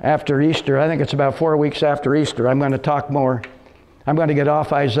 After Easter, I think it's about 4 weeks after Easter, I'm going to talk more. I'm going to get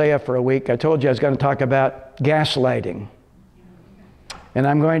off Isaiah for a week. I told you I was going to talk about gaslighting. And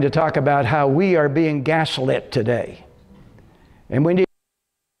I'm going to talk about how we are being gaslit today. And we need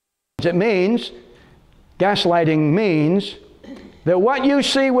it means, gaslighting means that what you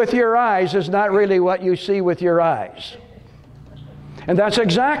see with your eyes is not really what you see with your eyes. And that's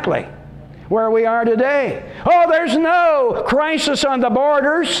exactly where we are today. Oh, there's no crisis on the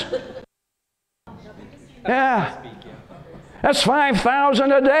borders. Yeah. That's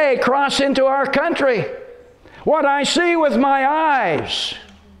 5,000 a day cross into our country. What I see with my eyes.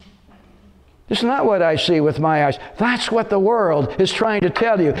 It's not what I see with my eyes. That's what the world is trying to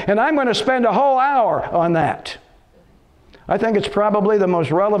tell you. And I'm going to spend a whole hour on that. I think it's probably the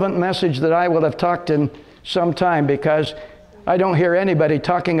most relevant message that I will have talked in some time, because I don't hear anybody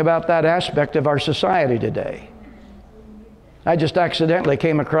talking about that aspect of our society today. I just accidentally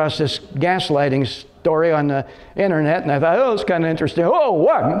came across this gaslighting story on the internet, and I thought, oh, it's kind of interesting. Oh,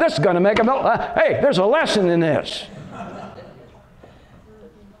 what? This is going to make a... hey, there's a lesson in this.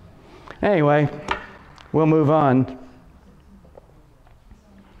 Anyway, we'll move on.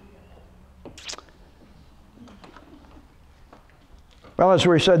 Well, as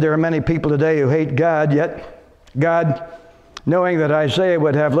we said, there are many people today who hate God, yet God, knowing that Isaiah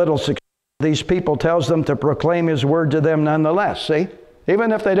would have little success, these people tells them to proclaim His word to them nonetheless. See?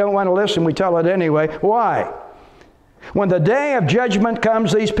 Even if they don't want to listen, we tell it anyway. Why? When the day of judgment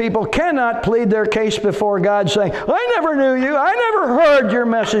comes, these people cannot plead their case before God saying, I never knew you. I never heard your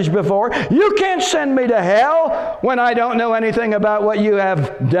message before. You can't send me to hell when I don't know anything about what you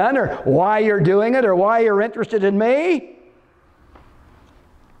have done or why you're doing it or why you're interested in me.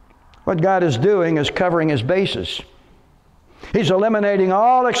 What God is doing is covering His bases. He's eliminating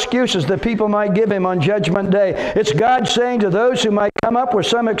all excuses that people might give Him on Judgment Day. It's God saying to those who might come up with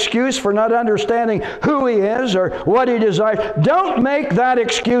some excuse for not understanding who He is or what He desires, don't make that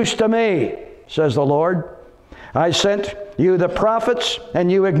excuse to me, says the Lord. I sent you the prophets,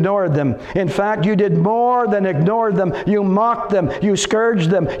 and you ignored them. In fact, you did more than ignored them. You mocked them. You scourged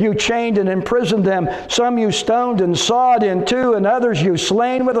them. You chained and imprisoned them. Some you stoned and sawed in two, and others you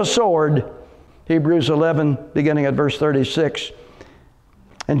slain with a sword. Hebrews 11, beginning at verse 36.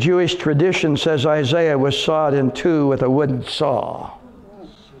 And Jewish tradition says Isaiah was sawed in two with a wooden saw.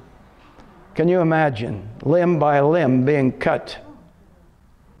 Can you imagine limb by limb being cut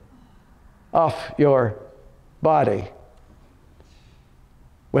off your body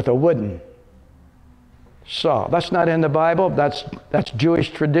with a wooden saw? That's not in the Bible. That's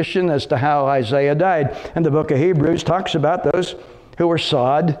Jewish tradition as to how Isaiah died. And the book of Hebrews talks about those who were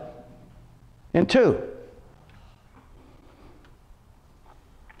sawed in two.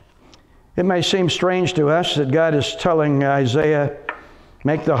 It may seem strange to us that God is telling Isaiah,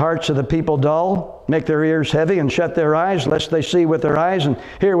 make the hearts of the people dull, make their ears heavy, and shut their eyes, lest they see with their eyes and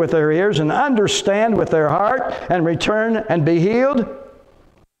hear with their ears and understand with their heart and return and be healed.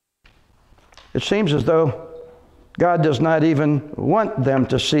 It seems as though God does not even want them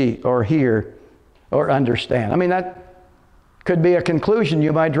to see or hear or understand. I mean, that could be a conclusion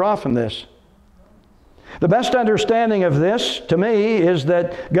you might draw from this. The best understanding of this, to me, is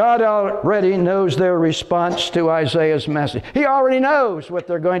that God already knows their response to Isaiah's message. He already knows what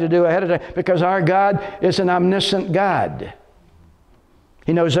they're going to do ahead of time, because our God is an omniscient God.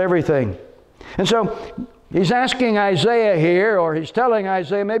 He knows everything. And so he's asking Isaiah here, or he's telling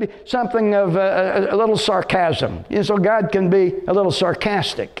Isaiah maybe something of a little sarcasm. So God can be a little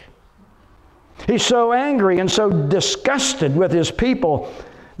sarcastic. He's so angry and so disgusted with his people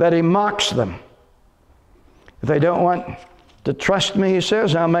that he mocks them. If they don't want to trust me, he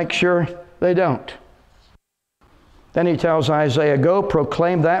says, I'll make sure they don't. Then he tells Isaiah, go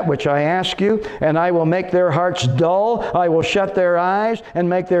proclaim that which I ask you, and I will make their hearts dull. I will shut their eyes and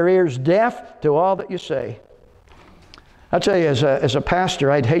make their ears deaf to all that you say. I'll tell you, as a pastor,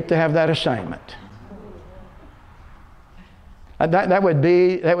 I'd hate to have that assignment. That would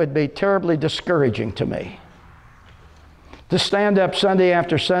be terribly discouraging to me. To stand up Sunday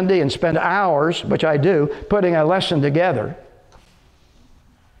after Sunday and spend hours, which I do, putting a lesson together.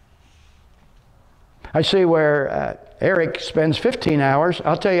 I see where Eric spends 15 hours.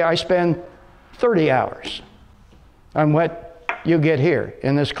 I'll tell you, I spend 30 hours on what you get here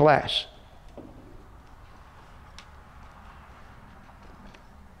in this class.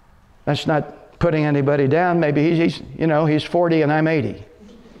 That's not putting anybody down. Maybe he's 40 and I'm 80.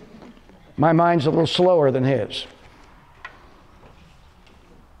 My mind's a little slower than his.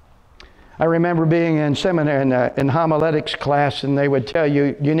 I remember being in seminary in homiletics class, and they would tell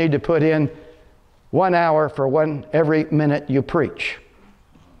you, you need to put in 1 hour for every minute you preach.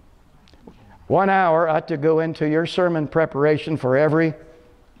 1 hour ought to go into your sermon preparation for every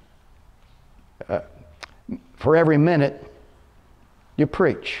minute you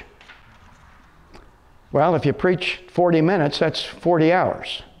preach. Well, if you preach 40 minutes, that's 40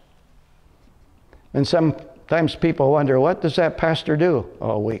 hours. And sometimes people wonder, what does that pastor do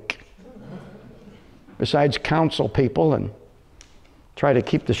all week? Besides counsel people and try to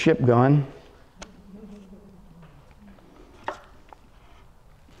keep the ship going.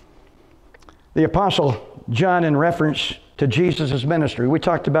 The Apostle John, in reference to Jesus' ministry, we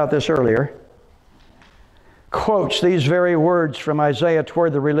talked about this earlier, quotes these very words from Isaiah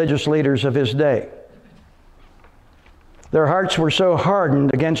toward the religious leaders of his day. Their hearts were so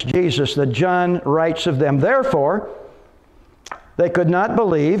hardened against Jesus that John writes of them, therefore, they could not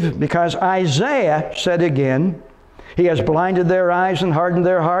believe, because Isaiah said again, he has blinded their eyes and hardened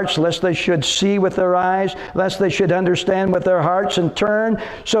their hearts, lest they should see with their eyes, lest they should understand with their hearts and turn,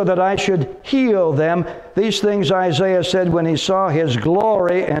 so that I should heal them. These things Isaiah said when he saw his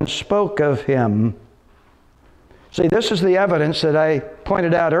glory and spoke of him. See, this is the evidence that I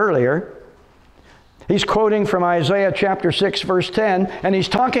pointed out earlier. He's quoting from Isaiah chapter 6, verse 10, and he's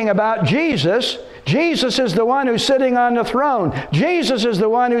talking about Jesus. Jesus is the one who's sitting on the throne. Jesus is the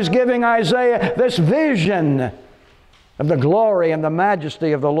one who's giving Isaiah this vision of the glory and the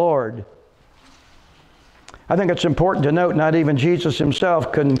majesty of the Lord. I think it's important to note not even Jesus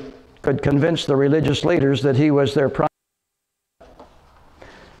himself could convince the religious leaders that he was their prophet.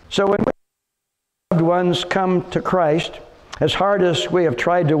 So when loved ones come to Christ, as hard as we have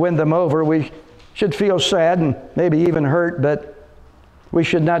tried to win them over, we should feel sad and maybe even hurt, but we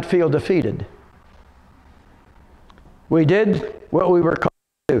should not feel defeated. We did what we were called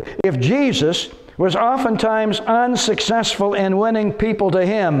to do. If Jesus was oftentimes unsuccessful in winning people to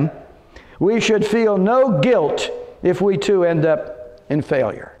him, we should feel no guilt if we too end up in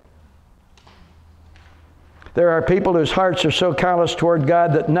failure. There are people whose hearts are so callous toward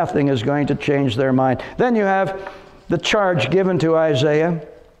God that nothing is going to change their mind. Then you have the charge given to Isaiah.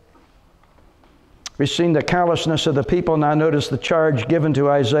 We've seen the callousness of the people. Now notice the charge given to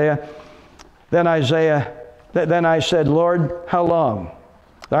Isaiah. Then I said, Lord, how long?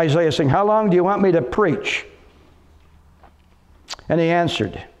 Isaiah saying, how long do you want me to preach? And he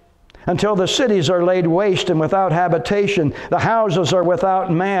answered, until the cities are laid waste and without habitation, the houses are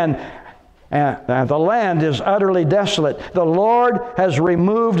without man, and the land is utterly desolate. The Lord has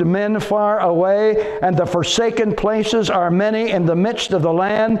removed men far away, and the forsaken places are many in the midst of the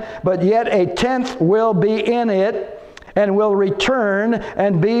land, but yet a tenth will be in it, and will return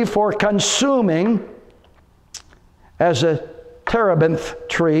and be for consuming, as a terebinth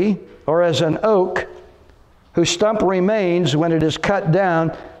tree, or as an oak, whose stump remains when it is cut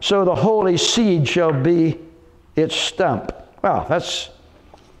down, so the holy seed shall be its stump. Well, that's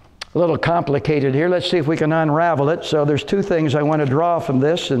a little complicated here. Let's see if we can unravel it. So there's two things I want to draw from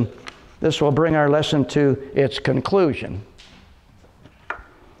this, and this will bring our lesson to its conclusion.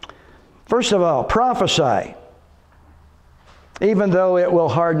 First of all, prophesy, even though it will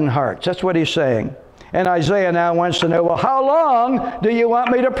harden hearts. That's what he's saying. And Isaiah now wants to know, well, how long do you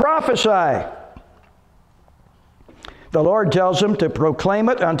want me to prophesy? The Lord tells him to proclaim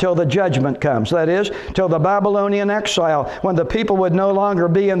it until the judgment comes. That is, till the Babylonian exile, when the people would no longer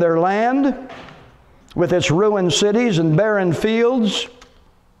be in their land, with its ruined cities and barren fields.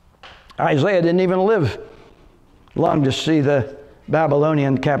 Isaiah didn't even live long to see the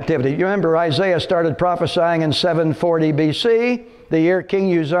Babylonian captivity. You remember Isaiah started prophesying in 740 BC, the year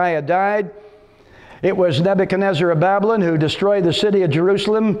King Uzziah died. It was Nebuchadnezzar of Babylon who destroyed the city of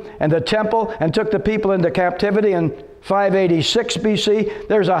Jerusalem and the temple and took the people into captivity in 586 BC.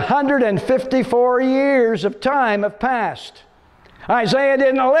 There's 154 years of time have passed. Isaiah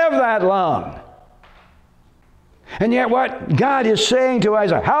didn't live that long. And yet what God is saying to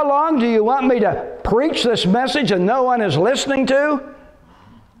Isaiah, how long do you want me to preach this message and no one is listening to?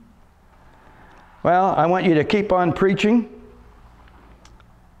 Well, I want you to keep on preaching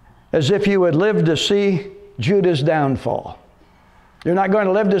as if you would live to see Judah's downfall. You're not going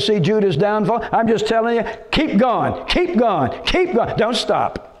to live to see Judah's downfall. I'm just telling you, keep going, keep going, keep going. Don't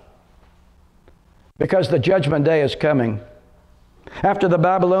stop. Because the judgment day is coming. After the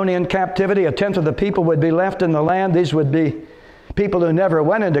Babylonian captivity, a tenth of the people would be left in the land. These would be people who never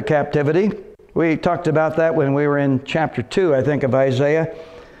went into captivity. We talked about that when we were in chapter 2, I think, of Isaiah.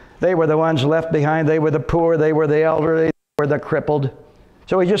 They were the ones left behind. They were the poor. They were the elderly. They were the crippled.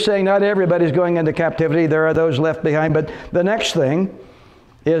 So he's just saying not everybody's going into captivity. There are those left behind. But the next thing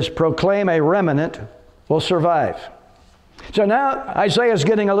is proclaim a remnant will survive. So now Isaiah's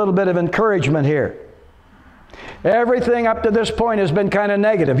getting a little bit of encouragement here. Everything up to this point has been kind of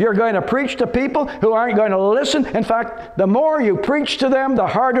negative. You're going to preach to people who aren't going to listen. In fact, the more you preach to them, the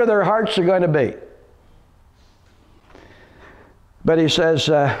harder their hearts are going to be. But he says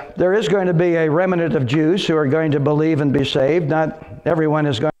there is going to be a remnant of Jews who are going to believe and be saved. Not everyone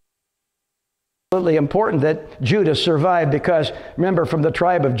is going to. It's absolutely important that Judah survived because, remember, from the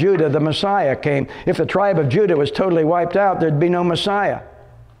tribe of Judah, the Messiah came. If the tribe of Judah was totally wiped out, there'd be no Messiah.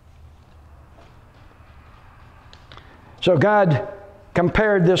 So God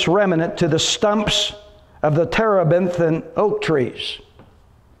compared this remnant to the stumps of the terebinth and oak trees.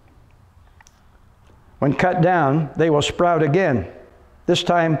 When cut down, they will sprout again, this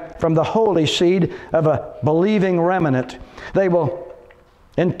time from the holy seed of a believing remnant. They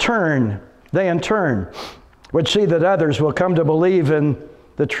in turn would see that others will come to believe in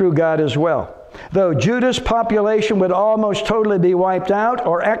the true God as well. Though Judah's population would almost totally be wiped out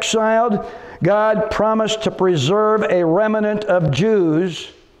or exiled, God promised to preserve a remnant of Jews.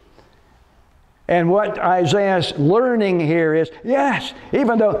 And what Isaiah's learning here is, yes,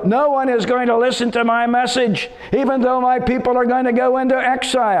 even though no one is going to listen to my message, even though my people are going to go into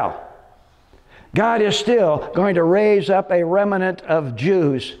exile, God is still going to raise up a remnant of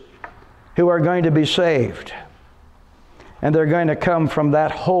Jews who are going to be saved. And they're going to come from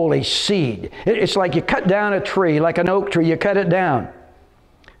that holy seed. It's like you cut down a tree, like an oak tree, you cut it down.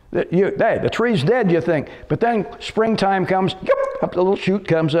 The tree's dead, you think. But then springtime comes, up the little shoot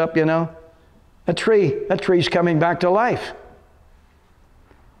comes up, you know. That tree's coming back to life.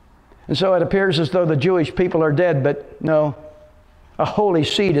 And so it appears as though the Jewish people are dead, but no, a holy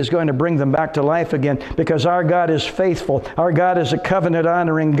seed is going to bring them back to life again because our God is faithful. Our God is a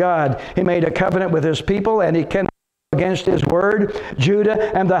covenant-honoring God. He made a covenant with His people, and He cannot against His word.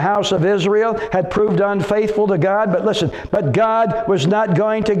 Judah and the house of Israel had proved unfaithful to God, but listen, but God was not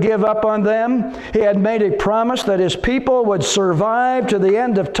going to give up on them. He had made a promise that His people would survive to the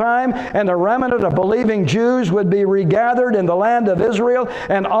end of time, and a remnant of believing Jews would be regathered in the land of Israel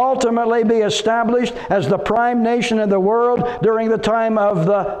and ultimately be established as the prime nation in the world during the time of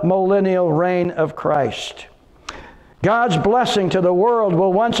the millennial reign of Christ. God's blessing to the world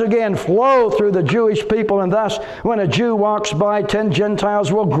will once again flow through the Jewish people, and thus when a Jew walks by, 10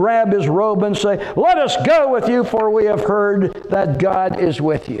 Gentiles will grab his robe and say, "Let us go with you, for we have heard that God is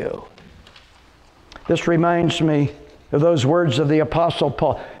with you." This reminds me of those words of the Apostle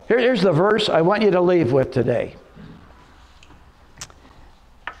Paul. Here's the verse I want you to leave with today.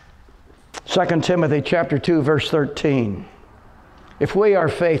 2 Timothy chapter 2, verse 13. If we are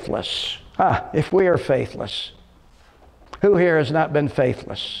faithless, who here has not been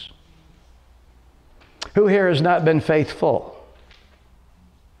faithless? Who here has not been faithful?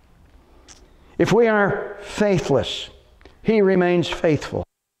 If we are faithless, He remains faithful.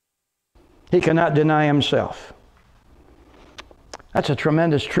 He cannot deny Himself. That's a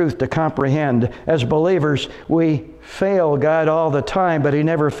tremendous truth to comprehend. As believers, we fail God all the time, but He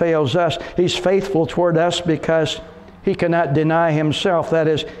never fails us. He's faithful toward us because He cannot deny Himself. That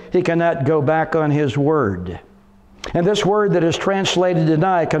is, He cannot go back on His word. And this word that is translated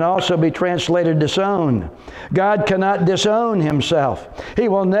deny can also be translated disown. God cannot disown Himself. He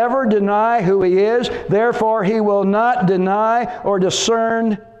will never deny who He is. Therefore, He will not deny or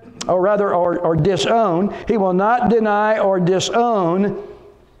disown. He will not deny or disown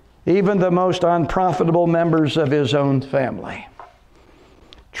even the most unprofitable members of His own family.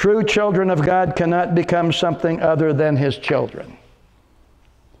 True children of God cannot become something other than His children.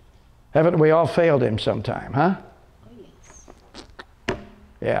 Haven't we all failed Him sometime, huh?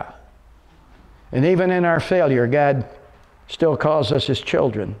 Yeah. And even in our failure, God still calls us His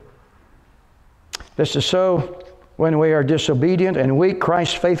children. This is so when we are disobedient and weak.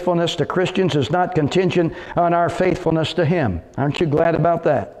 Christ's faithfulness to Christians is not contingent on our faithfulness to Him. Aren't you glad about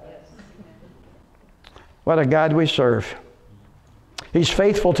that? What a God we serve. He's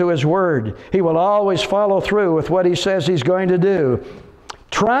faithful to His word. He will always follow through with what He says He's going to do.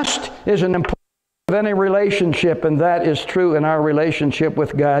 Trust is an important of any relationship, and that is true in our relationship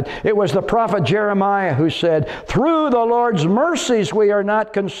with God. It was the prophet Jeremiah who said, "Through the Lord's mercies we are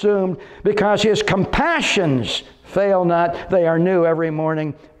not consumed, because His compassions fail not. They are new every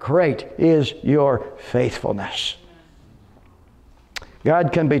morning. Great is your faithfulness."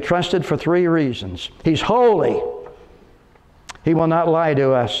 God can be trusted for 3 reasons. He's holy. He will not lie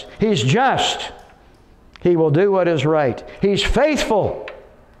to us. He's just. He will do what is right. He's faithful.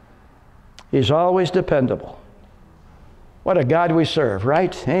 He's always dependable. What a God we serve,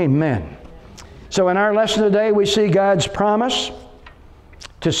 right? Amen. So in our lesson today, we see God's promise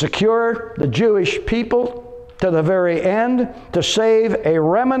to secure the Jewish people to the very end, to save a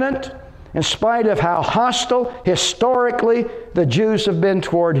remnant in spite of how hostile historically the Jews have been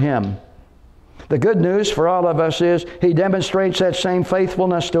toward Him. The good news for all of us is He demonstrates that same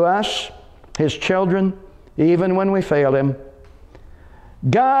faithfulness to us, His children, even when we fail Him.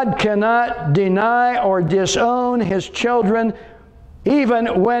 God cannot deny or disown His children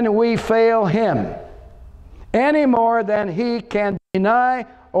even when we fail Him, any more than He can deny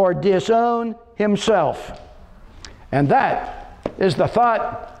or disown Himself. And that is the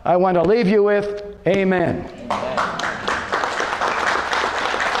thought I want to leave you with. Amen. Amen.